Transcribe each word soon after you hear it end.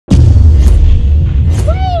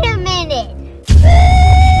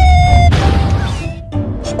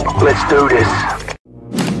Let's do this.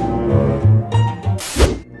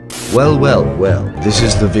 Well, this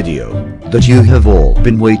is the video that you have all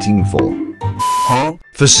been waiting for. Huh?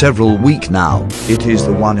 For several weeks now, it is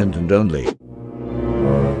the one and only.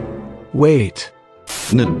 Wait.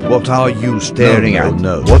 Noob, what are you staring at?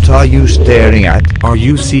 No. What are you staring at? Are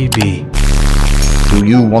you sebee? Do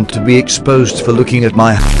you want to be exposed for looking at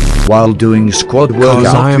my while doing squad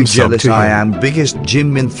workout? I am jealous. sub to I you. am biggest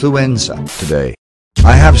gym influencer today.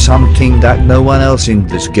 I have something that no one else in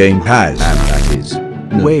this game has, and that is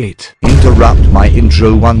noob. Wait. Interrupt my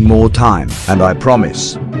intro one more time, and I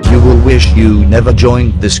promise you will wish you never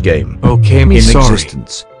joined this game Okay, me in sorry.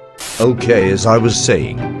 existence. Okay, as I was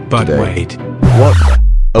saying. But today. wait. What?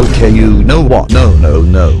 Okay, you know what? No.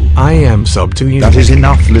 I am sub to you. That is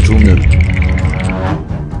enough, little noob.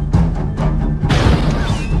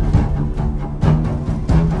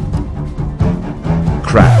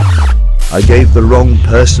 Crap. I gave the wrong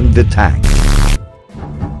person the tank.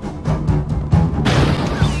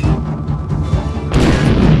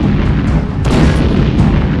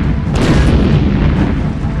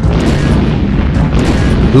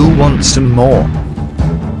 Who wants some more?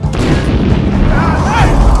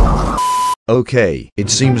 Okay, it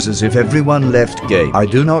seems as if everyone left game. I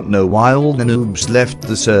do not know why all the noobs left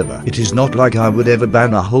the server. It is not like I would ever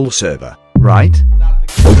ban a whole server, right?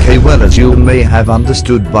 Okay, well, as you may have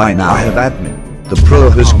understood by now, I have admin. The pro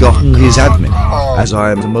has gotten his admin, as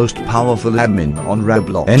I am the most powerful admin on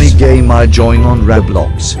Roblox. Any game I join on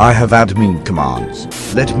Roblox, I have admin commands.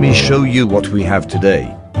 Let me show you what we have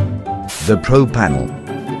today. The pro panel.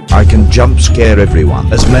 I can jump scare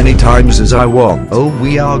everyone as many times as I want. Oh,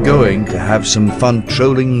 we are going to have some fun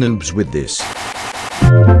trolling noobs with this.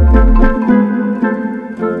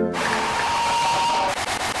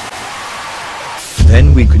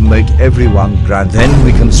 Then we can make everyone grand. Then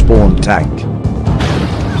we can spawn tank.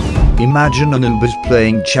 Imagine a noob is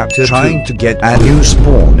playing chapter 2 trying to get and you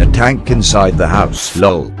spawn a tank inside the house.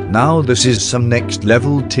 Lol. Now this is some next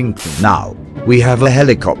level tinkling. Now we have a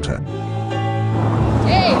helicopter.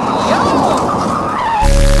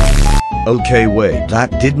 Okay, wait,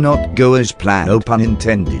 that did not go as planned, no pun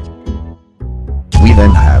intended. We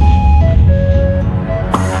then have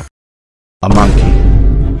a monkey.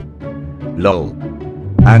 Lol.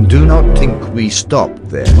 And do not think we stopped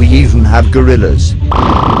there. We even have gorillas.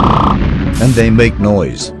 And they make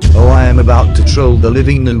noise. Oh, I am about to troll the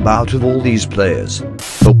living noob out of all these players.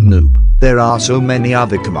 Oh, noob, there are so many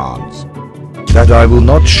other commands that I will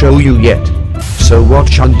not show you yet. So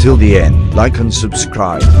watch until the end, like and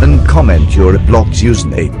subscribe, and comment your Roblox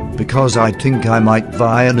username, because I think I might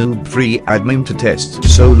buy a noob free admin to test.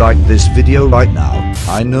 So like this video right now.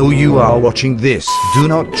 I know you are watching this. Do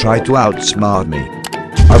not try to outsmart me.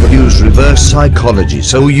 I will use reverse psychology,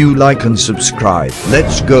 so you like and subscribe.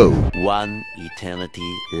 Let's go. One eternity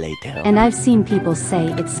later. And I've seen people say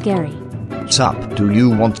it's scary. Sup, do you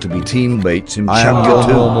want to be teammates in I am chapter your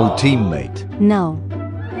 2? normal teammate. No.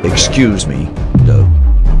 Excuse me, no.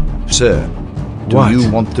 Sir, do What? you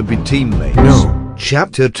want to be teammates? No.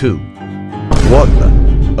 Chapter 2. What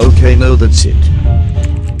the? Okay, no, that's it.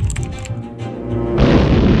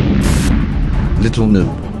 Little noob.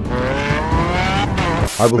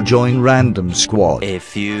 I will join random squad A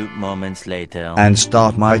few moments later. and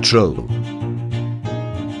start my troll.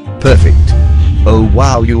 Perfect. Oh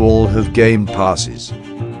wow, you all have game passes.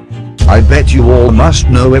 I bet you all must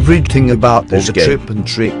know everything about this game. Trip and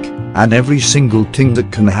trick, and every single thing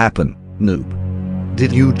that can happen, noob.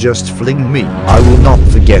 Did you just fling me? I will not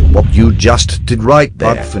forget what you just did right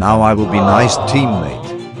there. But for now I will be nice teammate.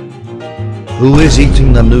 Who is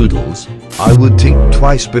eating the noodles? I would think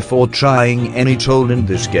twice before trying any troll in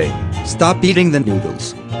this game. Stop eating the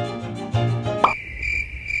noodles.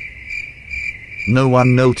 No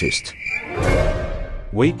one noticed.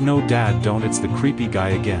 Wait, no, Dad, don't. It's the creepy guy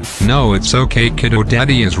again. No, it's okay, kiddo.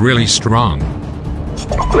 Daddy is really strong.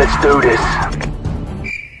 Let's do this.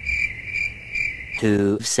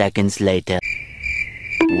 2 seconds later.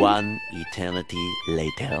 One eternity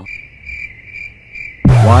later.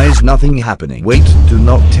 Why is nothing happening? Wait, do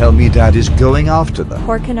not tell me Dad is going after them.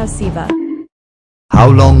 Porcanosiva. How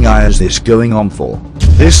long is this going on for?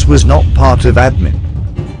 This was not part of admin.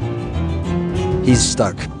 He's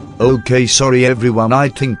stuck. Okay, sorry everyone, I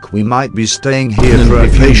think we might be staying here for a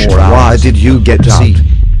few few more more hours. Why hours. did you get out?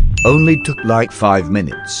 Only took like 5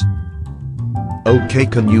 minutes. Okay,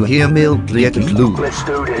 can you hear me, Gliet and Lou? Let's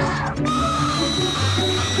do this.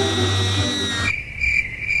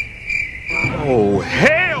 Oh,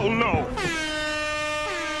 hell no!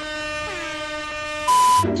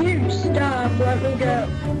 Dude, stop, let me go.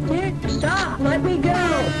 Dude, stop, let me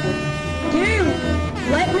go. Dude,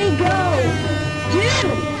 Let me go!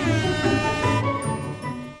 Dude!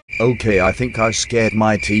 Okay, I think I scared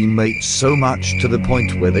my teammates so much to the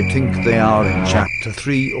point where they think they are in chapter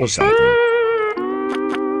 3 or something.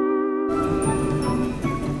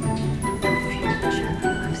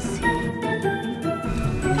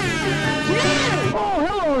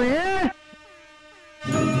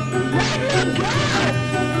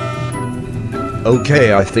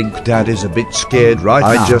 Okay, I think Dad is a bit scared right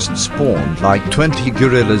now. I just spawned like 20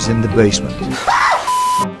 gorillas in the basement.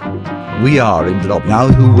 We are in Blob now.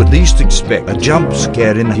 Who would least expect a jump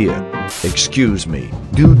scare in here? Excuse me,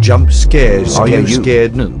 do jump scares scare you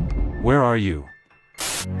scared, noob? Where are you?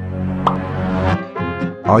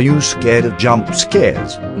 Are you scared of jump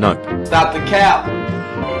scares? No. Stop the cap.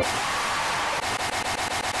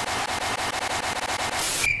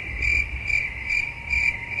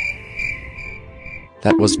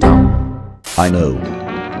 That was dumb. I know.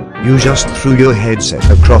 You just threw your headset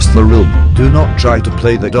across the room. Do not try to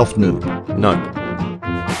play that off, noob. No.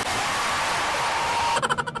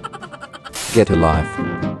 Get alive.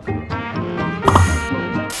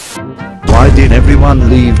 Why did everyone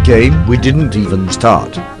leave game? We didn't even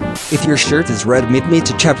start. If your shirt is red, meet me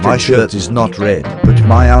to chapter 2. My shirt is not red, but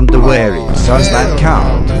my underwear is. Does that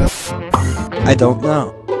count? I don't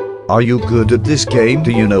know. Are you good at this game?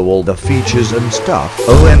 Do you know all the features and stuff?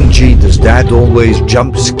 OMG, does Dad always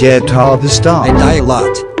jump scare tar the start? I die a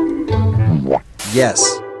lot.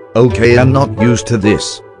 Yes. Okay, I'm not used to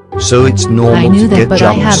this. So it's normal to get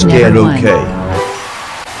jump scared, okay?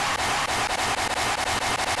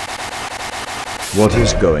 What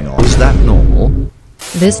is going on? Is that normal?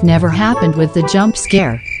 This never happened with the jump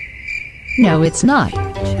scare. No, it's not.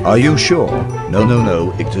 Are you sure?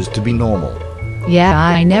 No, it is to be normal. Yeah,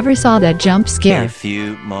 I never saw that jump scare. A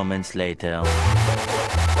few moments later.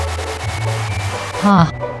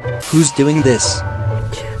 Huh. Who's doing this?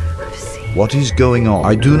 What is going on?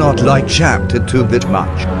 I do not like chapter 2 that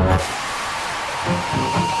much.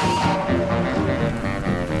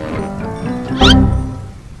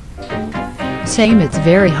 Same, it's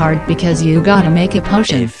very hard because you gotta make a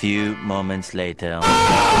potion. A few moments later.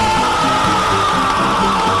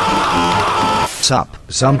 What's up?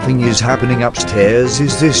 Something is happening upstairs.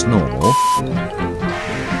 Is this normal?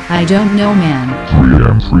 I don't know, man.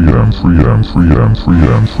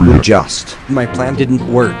 Just. My plan didn't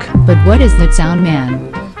work. But what is that sound, man?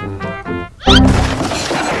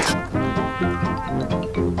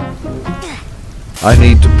 I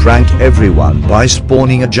need to prank everyone by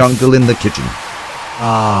spawning a jungle in the kitchen.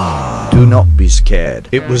 Do not be scared.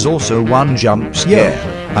 It was also one jump scare.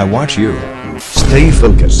 Yeah, I watch you. Stay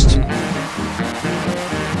focused.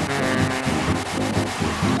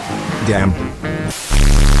 Damn.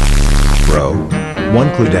 Bro.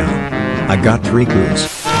 1 clue down. I got 3 clues.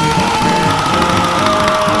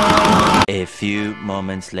 A few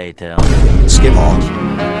moments later. Skip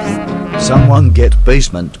on. Someone get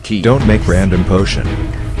basement key. Don't make random potion.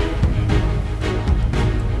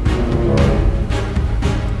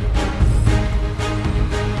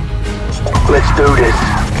 Let's do this.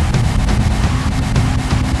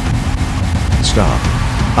 Stop.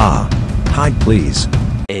 Hide please.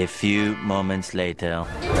 A few moments later.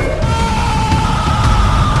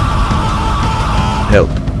 Help.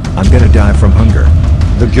 I'm gonna die from hunger.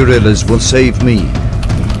 The gorillas will save me.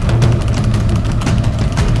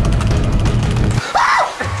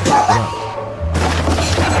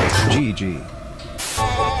 GG.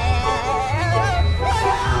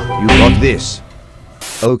 You got this.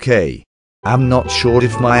 Okay. I'm not sure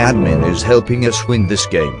if my admin is helping us win this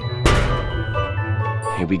game.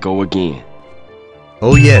 Here we go again.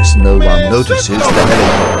 Oh yes, no one notices the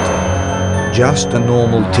helicopter. Just a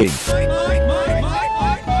normal thing.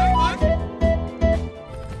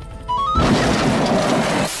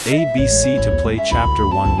 ABC to play chapter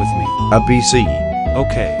 1 with me. A BC.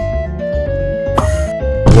 Okay.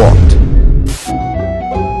 What?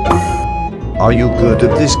 Are you good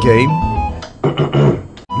at this game?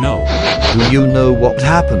 No. Do you know what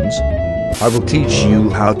happens? I will teach you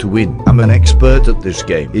how to win. I'm an expert at this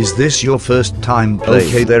game. Is this your first time playing?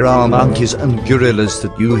 Okay, there are monkeys and gorillas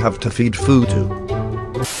that you have to feed food to.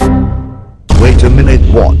 Wait a minute,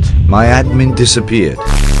 what? My admin disappeared.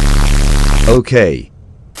 Okay.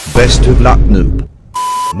 Best of luck, noob.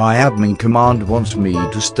 My admin command wants me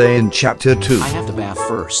to stay in chapter 2. I have to bath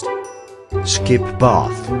first. Skip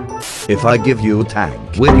bath. If I give you a tank,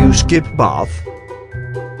 will you skip bath?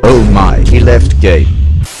 Oh my, he left game.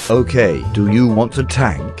 Okay, do you want a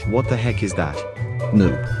tank? What the heck is that?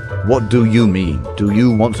 Noob. What do you mean? Do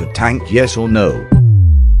you want a tank, yes or no?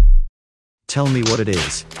 Tell me what it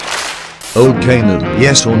is. Okay, noob,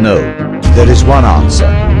 yes or no? There is one answer.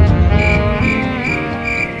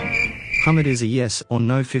 Hamid is a yes or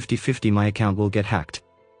no 50-50 my account will get hacked.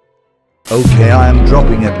 Okay, I am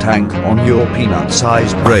dropping a tank on your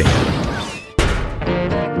peanut-sized brain.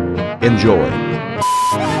 Enjoy.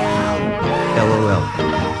 LOL.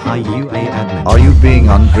 Are you a admin? Are you being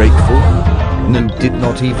ungrateful? Noob did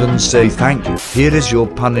not even say thank you. Here is your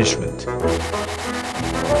punishment.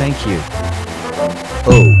 Thank you.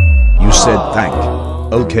 Oh, you said thank.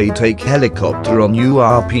 Okay, take helicopter on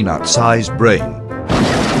your peanut-sized brain.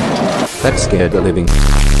 That scared the living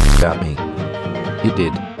out me. You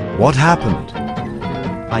did. What happened?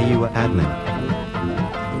 Are you a admin?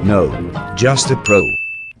 No, just a pro.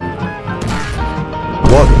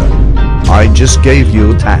 What the? I just gave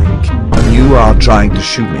you a tank, and you are trying to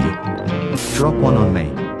shoot me. Drop one on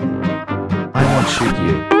me. I won't shoot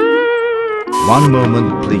you. One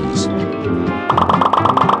moment, please.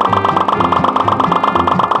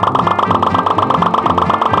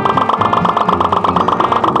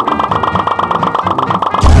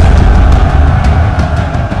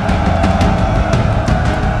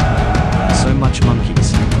 So much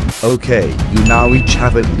monkeys. Okay, you now each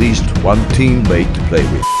have at least one teammate to play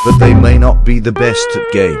with, but they may not be the best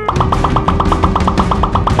at game.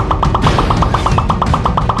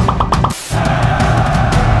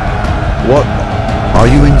 What the? Are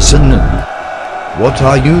you insane? What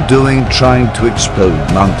are you doing trying to explode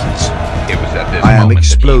monkeys? It was at this I am moment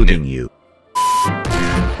exploding you.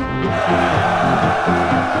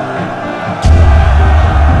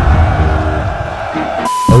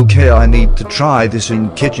 Okay, I need to try this in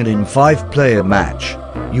kitchen in 5-player match.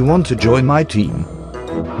 You want to join my team?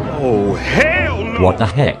 Oh, hell no! What the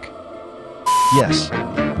heck? Yes.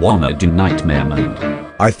 Wanna do nightmare mode?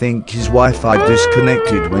 I think his Wi-Fi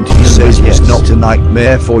disconnected when he says it's not a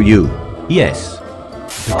nightmare for you. Yes.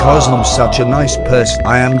 Because I'm such a nice person,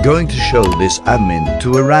 I am going to show this admin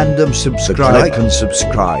to a random subscriber. Like and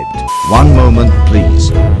subscribed. One moment,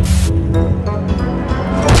 please.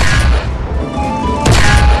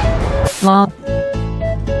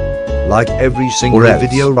 Like every single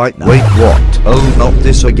video right now. Wait, what? Oh, not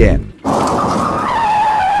this again.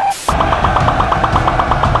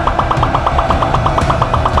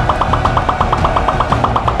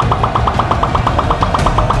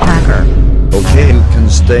 Hacker. Okay, you can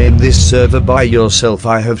stay in this server by yourself.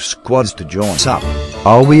 I have squads to join. Up.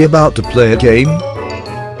 Are we about to play a game?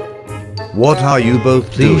 What are you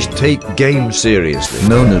both doing? Please take game seriously.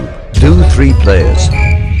 No, do 3 players.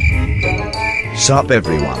 Sup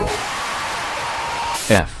everyone.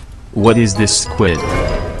 F. What is this squid?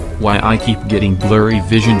 Why I keep getting blurry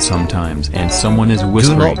vision sometimes and someone is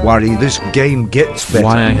whispering. Do not worry, this game gets better.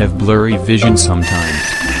 Why I have blurry vision sometimes.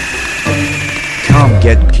 Come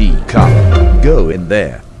get key, come. Go in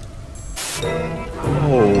there.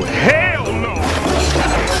 Oh, hell no!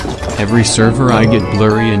 Every server I get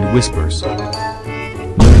blurry and whispers.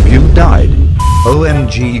 You died.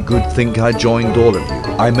 OMG, good thing I joined all of you.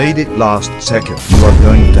 I made it last second. You are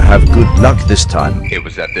going to have good luck this time. It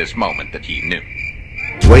was at this moment that he knew.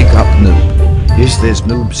 Wake up, noob. Is this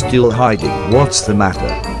noob still hiding? What's the matter?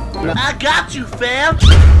 I got you, fam!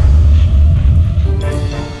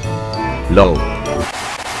 Lol.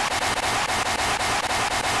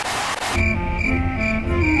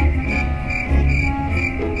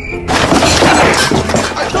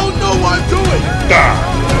 I don't know what I'm doing!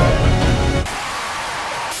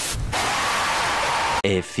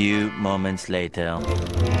 A few moments later.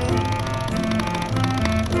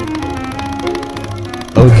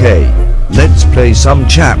 Okay, let's play some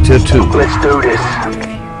chapter 2. Let's do this.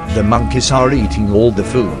 The monkeys are eating all the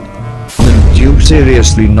food. And do you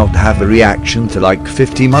seriously not have a reaction to like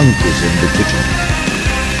 50 monkeys in the kitchen?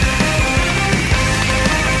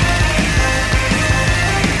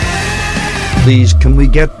 Please, can we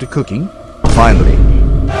get to cooking? Finally.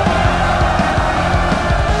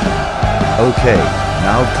 Okay,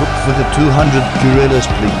 now cook for the 200 gorillas,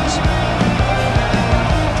 please.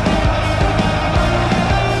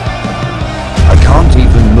 I can't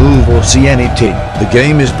even move or see anything. The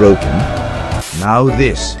game is broken. Now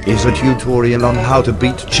this is a tutorial on how to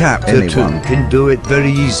beat chapter 2. Anyone can do it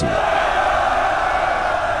very easy.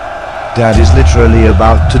 Dad is literally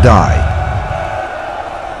about to die.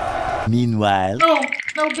 Meanwhile... No,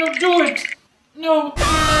 don't do it! No!